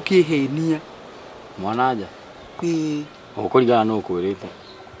ngũĩ ũkĩhenia mwana nja ũkũringana nũ ũkwĩrĩte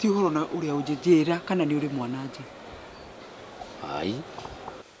ti ũhoro na ũrĩa ũnjĩra kana nĩ ũrĩ mwana nja ai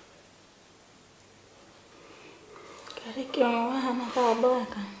Karikio wahana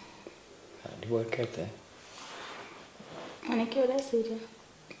kabaka. ndiwekete Anĩkĩ ũreciria?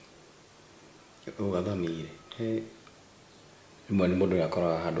 ũgathamire rĩmwe nĩ mũndũ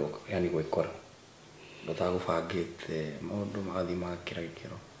nĩakoraga handũ yani gwĩkora ndũtagũbangĩte maũndũ magathiĩ magakĩra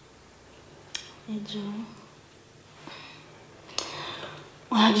gĩkĩro Njũĩ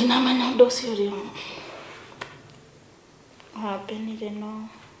wandinamenya ũndũ ũcio rĩu wapenire no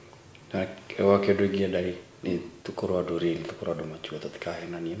wa kĩndũ ingĩenda rĩ nĩ tũkorwo andũ rĩli tũkorwo andũ matua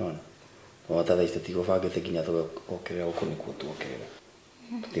tũtikahenanie nona wata thaa ici tũtigũbangĩte nginya tũgokerera gũkũ nĩkuo tuokerera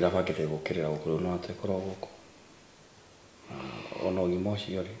tũtigabangĩte gũkerera gũkũ rĩu no tũkorwo gũkũ ona ũgima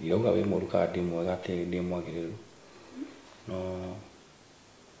ũcio rĩ irauga wĩ mũru kana ndĩ mwega atĩ ndĩ mwagĩrĩru no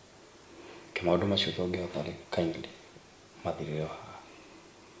kĩmaũndũ macio tũngĩhota rĩ kindly mathirĩre haha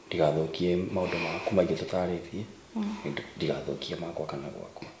ndigathũkie maũndũ maku maingĩ tũtarĩtie ndigathũkie makwa kana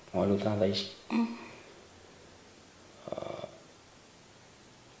gwaku no rĩu ta thaa ici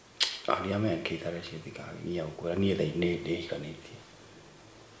Maria men ke tare se tika ia ko ni dai ne de kaniti.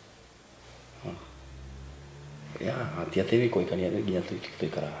 Ya, tia teve ko ikania ginya tu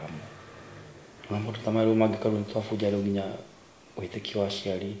kara hamu. Na moto tamaru magikaru ntofu jaro ginya witeki wa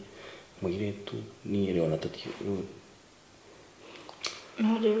ciari muiretu ni ri ona tati.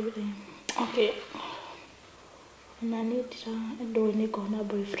 No really. Okay. Nani tira ndo ni kona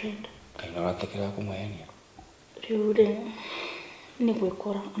boyfriend. Kaina ratakira kumwenia. Riure ni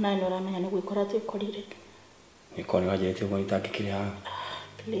gwikora ona no ramenya ni gwikora tu ikorire. Ni koni wajete ko itakikire ha.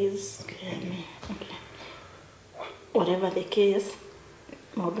 Please. Okay. Whatever the case,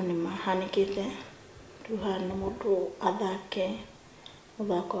 maundu ni mahanikite. Tuhana mundu athake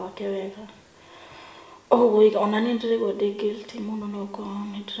muthako wake wega. Oh, ona ni ndire go de guilty muno no ko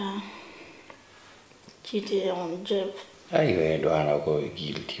nitra cheated on Jeff. Ai we ndo ana ko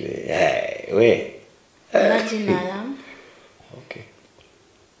guilty we. We. Najina. Okay.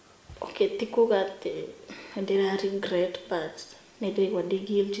 Okay, tikuga ati ndira regret but ndire go de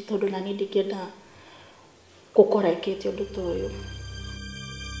guilty tondu na ni ndikenda kukorekete undu toyo.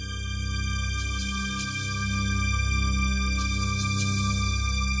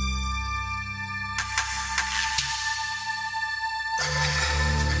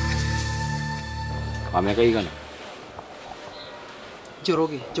 Ameka igana.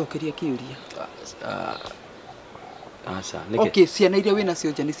 Njoroge, njokeria kiuria. Asa, Okay, ciana iria wina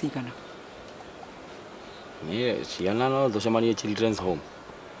cio nja ni cigana? Ni ciana no thucemanie children's home.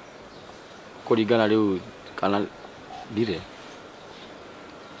 Kuringana riu kana dire.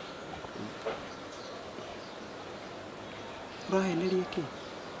 Uraheneria ki?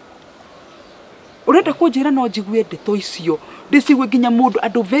 Urenda kunjira no njigue ndeto icio ndicigue nginya mundu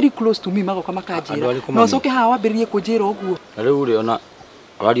andu very close to me magoka makanjira no coke haha wambiririe kunjira uguo na riu ri ona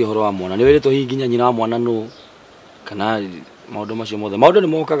wari horo wa Mwana ni wiri to higinya nyina wa Mwana no kana maundu macio mothe maundu ni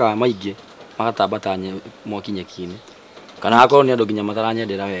mokaga maingi magatambatanye mwakinyekine kana akorwo ni andu nginya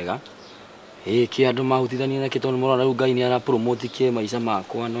mataranyendera wega ki andu mahutithania na kitondu murona riu Ngai ni ara promote ke maica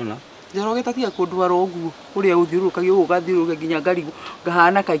makwa nona Njoroge tatia kundwara uguo uria uthiurukagia uguo gathiuruka nginya ngarigu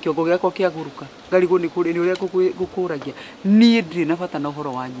ngahana kaikiongo giakwa kiaguruka ngarigu ni kuri ni uria gukuragia nie ndiri na bata na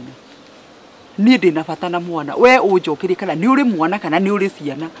uhoro wa nyina nie ndi na bata na Mwana we unjokirie kana ni uri mwana kana ni uri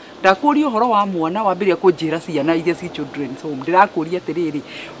ciana ndakuria uhoro wa Mwana wambiria kunjira ciana iria ci children's home ndirakuria atiriri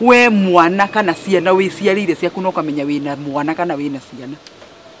we mwana kana ciana wi ciarire ciaku no kamenya wina mwana kana wina ciana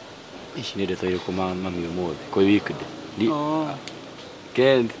ici ni ndeto iriku mami umothe kwi weekend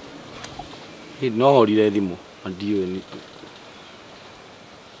ke no horire thimu ndio ni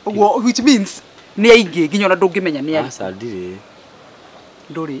which means ni aingi nginya na ndungimenya ni ari ndire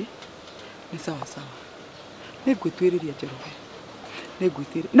nduri ni sawa sawa ni ngwitwiriria Njoroge ni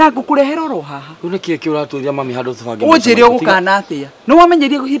ngwitiri na ngukurehera ro haha une kiki uratuthia mami handu tubange unjire ugukana atia no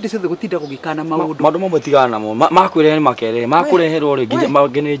wamenyerie hindi ciothe gutinda gugikana maundu mamwe tigana namo makwire ni makere makureherwo ri nginya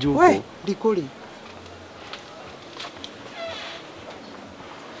magene njuku ndikuri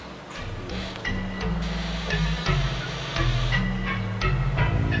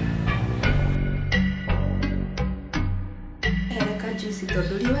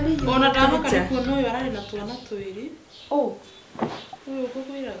Ona ndamaka ni kuona uyu arari na twana twiri. Uyu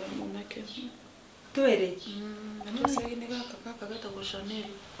kukwiraga munake. Twiri. Ntusagi ni gaka gatagwo Chanel.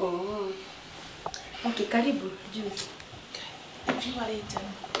 Okay, karibu juice.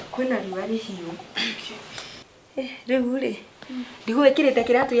 Kwina riũa rĩhiũ. Rĩu rĩ ndigwĩkĩrĩte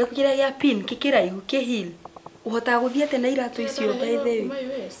kĩratũ gĩaku kĩrĩa gĩa pin kĩkĩraihu kĩhil ũhotaga gũthiĩ atĩ na iratũ icio by the way.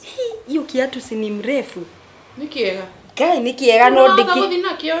 Hiyo kiatu si ni mrefu. Ni kĩega. Kai ni kĩega no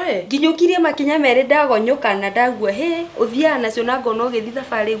ndĩki. Nginyũkirie makinya merĩ ndagonyũka na ndagua ũthiaga nacio na ngona ũgĩthiĩ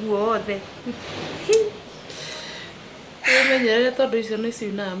thabarĩ guo wothe. Umenyerere tondu icio nĩ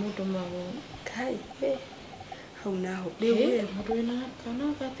ciunaga mũndũ magũrũ. Kai hau naho rĩu mũndũ wĩna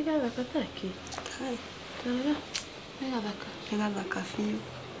kana gatiga thaka taki. Kai taraga nĩ gathaka biũ.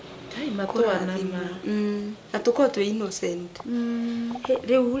 Kai matwana ma. Na tũkorwo twĩ innocent.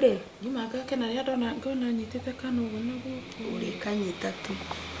 Rĩu rĩ nyuma ngake na rĩa ndona ngona nyitĩte kana ũguo na guoko. Ũrĩ kanyita tu.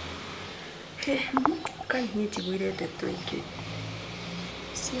 Kai nĩnjiguire ndeto ingĩ.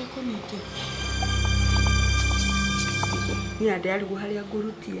 Ciakwa nĩndĩ. Nĩ ndarigwo harĩa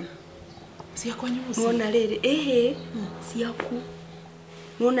ngurutia. Ciakwa nyusi. Wona rĩrĩ ciaku.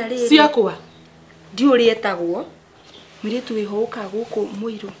 Wona rĩrĩ. Ciakwa. Ndiũrĩ etagwo. Mũirĩtu wĩho ũka gũkũ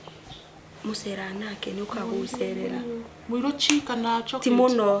Mũirũ. Mucera nake nĩ ũka gũcerera. Mũirũ chika na chocolate. Ti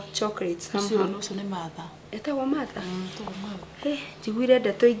mũno chocolates hamwe. Ũcio nĩ Martha. Etagwo Martha. Njiguire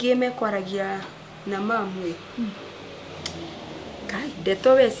ndeto ingĩ mekwaragia na mamwe. Kai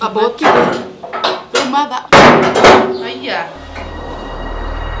ndeto we si aboti. Martha. Aya.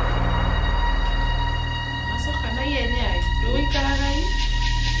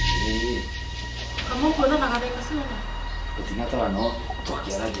 Tũkuonana gareka ciothe. Tũtinatwara no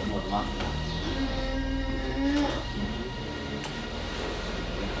twakĩaragia maũndũ ma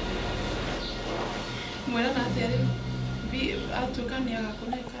Mwena atĩa rĩu? Atuĩka nĩ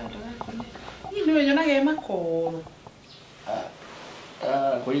agakũneka ndagakũne. Niĩ nĩwe nyonaga e makoro.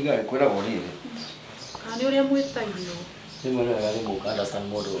 Kũringa kwĩragwo rĩrĩ. Kana nĩ ũrĩa mwĩtairio. Rĩmwe nĩ wega rĩmwe ũka-understand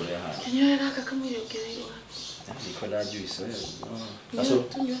mũndũ ũrĩa ahana. Nyoe gaka kamũira ũkĩrĩirwo. Ndikwenda juice wewe.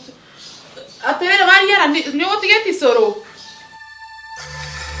 Atĩrĩrĩ wariera nĩ ũgũtigĩti cũrũ?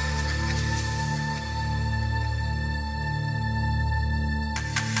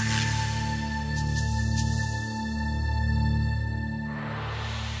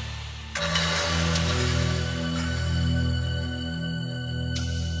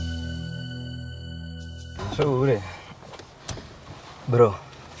 Ure bro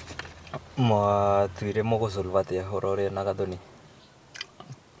mwatuire mũgũsolve atĩa ũhoro ũrĩa na Gathoni?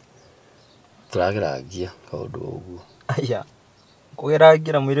 Tũrageragia kaũndũ ũguo. Aya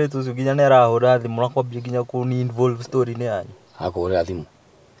kũgeragira mũirĩtu ũcio nginya nĩ arahũra thimũ na kwambia nginya kũni involve story-inĩ yanyu. Akũhũrĩra thimũ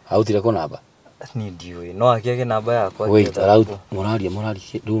autire kũ namba? Niĩ ndiũĩ no akĩage namba yakwa. Wait, mũraria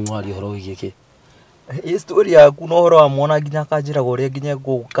rĩu mũraria ũhoro wĩgiĩ kĩ? Story yaku no ũhoro wa Mwana nginya akanjĩraga ũrĩa nginya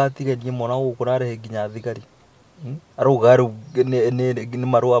gũkatigania Mwana gũkũ narehe nginya thigari. Arauga rĩu nĩ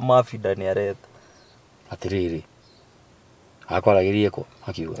marũa ma bida nĩ areta. Atĩrĩrĩ akwaragĩrie kũ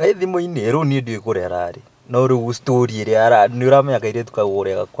akiuga? Thimũ-inĩ rĩu niĩ ndiũĩ kũrĩa ararĩ no rĩu story ĩrĩa nĩ ũramenya kairĩtu kau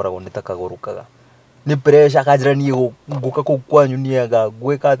ũrĩa gakoragwo nĩ ta kagũrũkaga. Nĩ pressure akanjĩra niĩ ngũka kũu kwanyu niĩ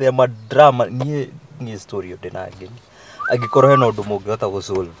ngwĩka atĩa madrama niĩ story ĩyo ndĩnangeni. Angĩkorwo hena ũndũ mũngĩhota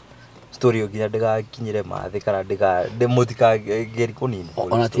gũsolve story nginya ndĩgakinyĩre mathĩ kana mũtikageri kũnini.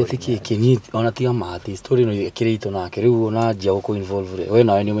 Ona ti atĩ kĩkĩ ona tiga mathĩ story ĩno ĩkĩrĩtwo nake rĩu ona njia gũkũ involve we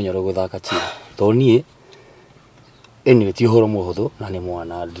nawe nĩ ũmenya ũrĩa gũthaka chini. To niĩ anyway ti ũhoro mũhũthũ na nĩ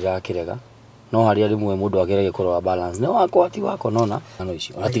Mwana ndirakĩrega no harĩa rĩmwe mũndũ ageragia kũrora balance nĩ wakwa ti wako nona no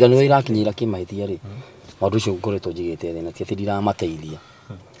icio ona tiga nĩwe irakinyĩra kĩmahĩtia rĩ maũndũ ũcio ngoretwo njigĩte thĩ na ti atĩ ndiramateithia.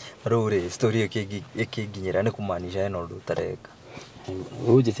 Rĩu rĩ story ĩkĩnginyĩra nĩ kũmaanisha hena ũndũ ũtareka.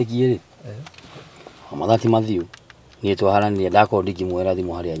 Rĩu njĩtĩkie rĩ mathati mathiũ niĩ twaharanire ndakorwo ndingĩmuoera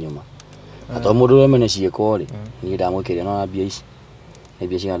thimũ harĩa nyuma na to mũndũ ũrĩa mene ciĩko rĩ niĩ ndamũikĩria no na mbia ici nĩ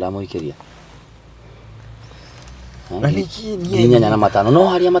mbia cigana ndamũikĩria inyanya na matano no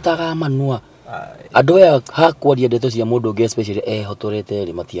harĩa matagaga manua andũ aya hakwaria ndeto cia mũndũ ũngĩ especially ehotorete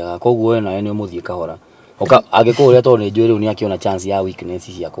rĩ matiaga koguo we nawe nĩ ũmũthiĩ kahora angĩkorwo ũrĩa tondũ nĩ njũĩ rĩu nĩ akĩona chance ya weakness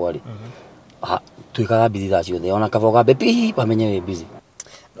ciakwa rĩ tuĩkaga busy thaa ciothe ona kaba ũkambe pi bamenye wĩ busy.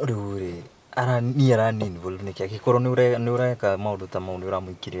 Rĩu rĩ niĩ arani involve nĩkĩ angĩkorwo nĩ ũreka maũndũ ta mau nĩ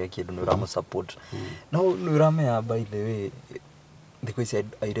ũramũikĩrĩra kĩndũ nĩ ũramũsupport no nĩ ũramenya by the way thikũ ici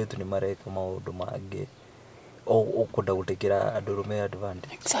airĩtu nĩ mareka maũndũ mangĩ ũkũnda gũtĩkĩra andũ rũme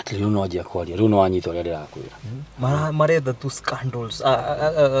advantage. Exactly rĩu no njia kwaria rĩu no wanyita ũrĩa ndĩrakwĩra maretha tu scandals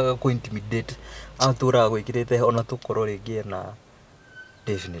kũ-intimidate atũraga gwĩkĩrĩte ona tũkorwo rĩngĩ na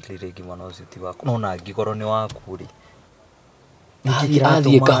definitely rĩngĩ Mwana ũcio ti waku no na angĩkorwo nĩ waku rĩ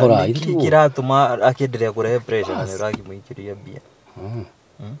athiĩ kahora kĩratũma akĩenderea kũrehe pressure na nĩ ũrakĩmũikĩria mbia.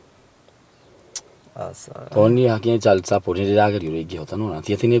 To niĩ hakinya child support nĩ ndĩragerio ũrĩa ingĩhota no na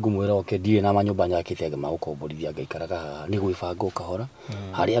ti atĩ nĩ ngũmwĩra oke ndirĩ na manyũmba nyakĩte magũkomborithia ngaikaraga haha nĩ gwĩbanga ũkahora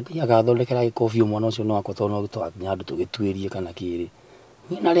harĩa Ngai agathondekera gĩkobi Mwana ũcio nĩ wakwa tondũ no gũtwakinya andũ tũgĩtuĩrie kana kĩrĩ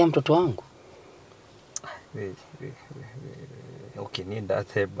niĩ narĩa mtoto wangu. Okay niĩ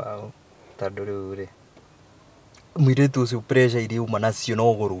ndate mbaũ tondũ rĩu rĩ mũirĩtu ũcio pressure iria uma nacio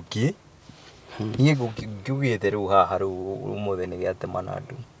no gũrũki niĩ ngĩugĩte rĩu haha rĩu ũmũthĩ nĩ gĩatema na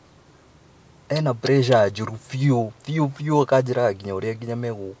andũ ena pressure njũru biũ akanjĩra nginya ũrĩa nginya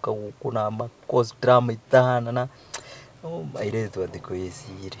megũka gũkũ na cause drama itahana na airĩtu a thikũ ici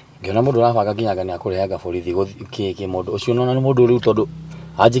rĩ ngĩona mũndũ ũrabanga nginyaga nĩ akũrehaga borithi kĩ mũndũ ũcio no na nĩ mũndũ rĩu tondũ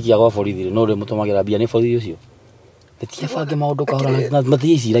anjikia gwa borithi rĩ no rĩ mũtũmagĩra mbia nĩ borithi ũcio ĩtiabange maũndũ kahora na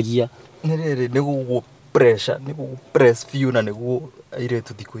matiĩciragia nĩ rĩrĩ nĩ gũgũ pressure nĩ gũgũ press biũ na nĩguo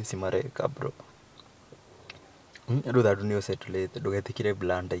airĩtu thikũ ici mareka bro. Rĩu andũ nĩ ũsetũlĩte ndũgetĩkĩre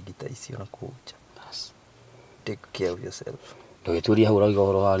blanda ingĩ ta icio na kũnja. Take care of yourself. Ndũgĩtuĩrie hau ũrauga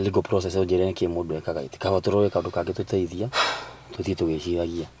ũhoro wa legal process ũnjĩre nĩkĩ mũndũ ekaga kaba tũrore kaũndũ kangĩ tũteithia tũthiĩ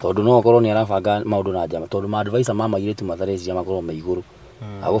tũgĩciragia tondũ no okorwo nĩ arabanga maũndũ na njama tondũ ma-advisor ma mairĩtu matharĩcia makorwo me igũrũ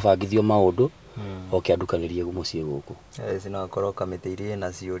agũbangithio maũndũ oke andukanĩrie mũciĩ gũkũ no akorwo kamĩtĩ iria na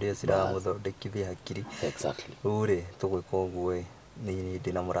ciũria ciramũthondekithia hakiri. Exactly. Rĩu rĩ tũgwĩka ũguo ĩ niĩ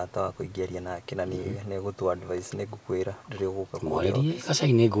ndĩna mũrata wakwa ingĩaria nake na nĩ gũtũ advice nĩ ngũkwĩra rĩrĩa ũgũka mwarĩrie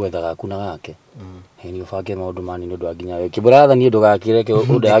gacai nĩ ngwetha gaku na gake nĩ ũbange maũndũ mani nĩ ũndũ wa nginya we kĩbũratha niĩ ndũgakĩreke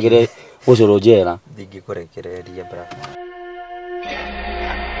ũndehagĩre ũcũrũ njera ndingĩkũrekereria bra.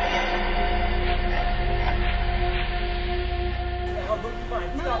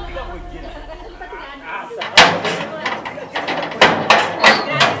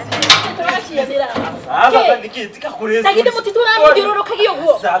 Sasa nikitika kureza. Tagide mutitura mujiroro kagio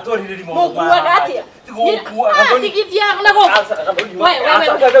guo. Sasa torire mo. Mukuaga atia. Tigithia na go. We.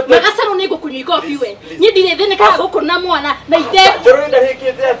 Magasaro ni gukunyu ikofi we. Ni ndire thene ka gukuna mwana na ithe. Njoroge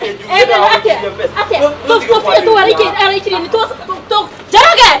ndahikite ate njugire. Ate. Kofia tu arikire ni to.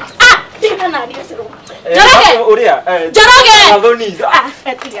 Njoroge. Tigana na ni gasero. Njoroge. Uria. Njoroge. Adoni.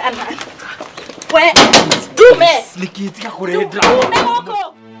 Tigana. We. Dume. Nikitika kureza. Dume goko.